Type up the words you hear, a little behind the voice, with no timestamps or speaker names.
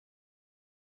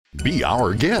Be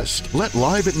our guest. Let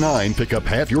Live at 9 pick up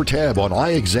half your tab on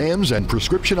eye exams and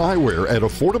prescription eyewear at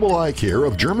Affordable Eye Care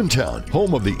of Germantown,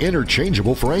 home of the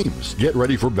interchangeable frames. Get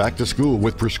ready for back to school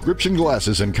with prescription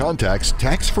glasses and contacts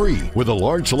tax-free with a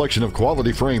large selection of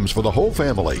quality frames for the whole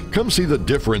family. Come see the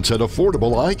difference at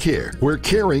Affordable Eye Care, where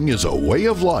caring is a way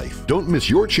of life. Don't miss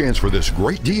your chance for this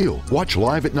great deal. Watch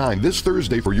Live at 9 this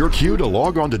Thursday for your cue to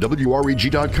log on to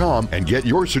WREG.com and get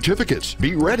your certificates.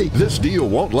 Be ready. This deal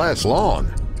won't last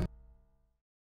long.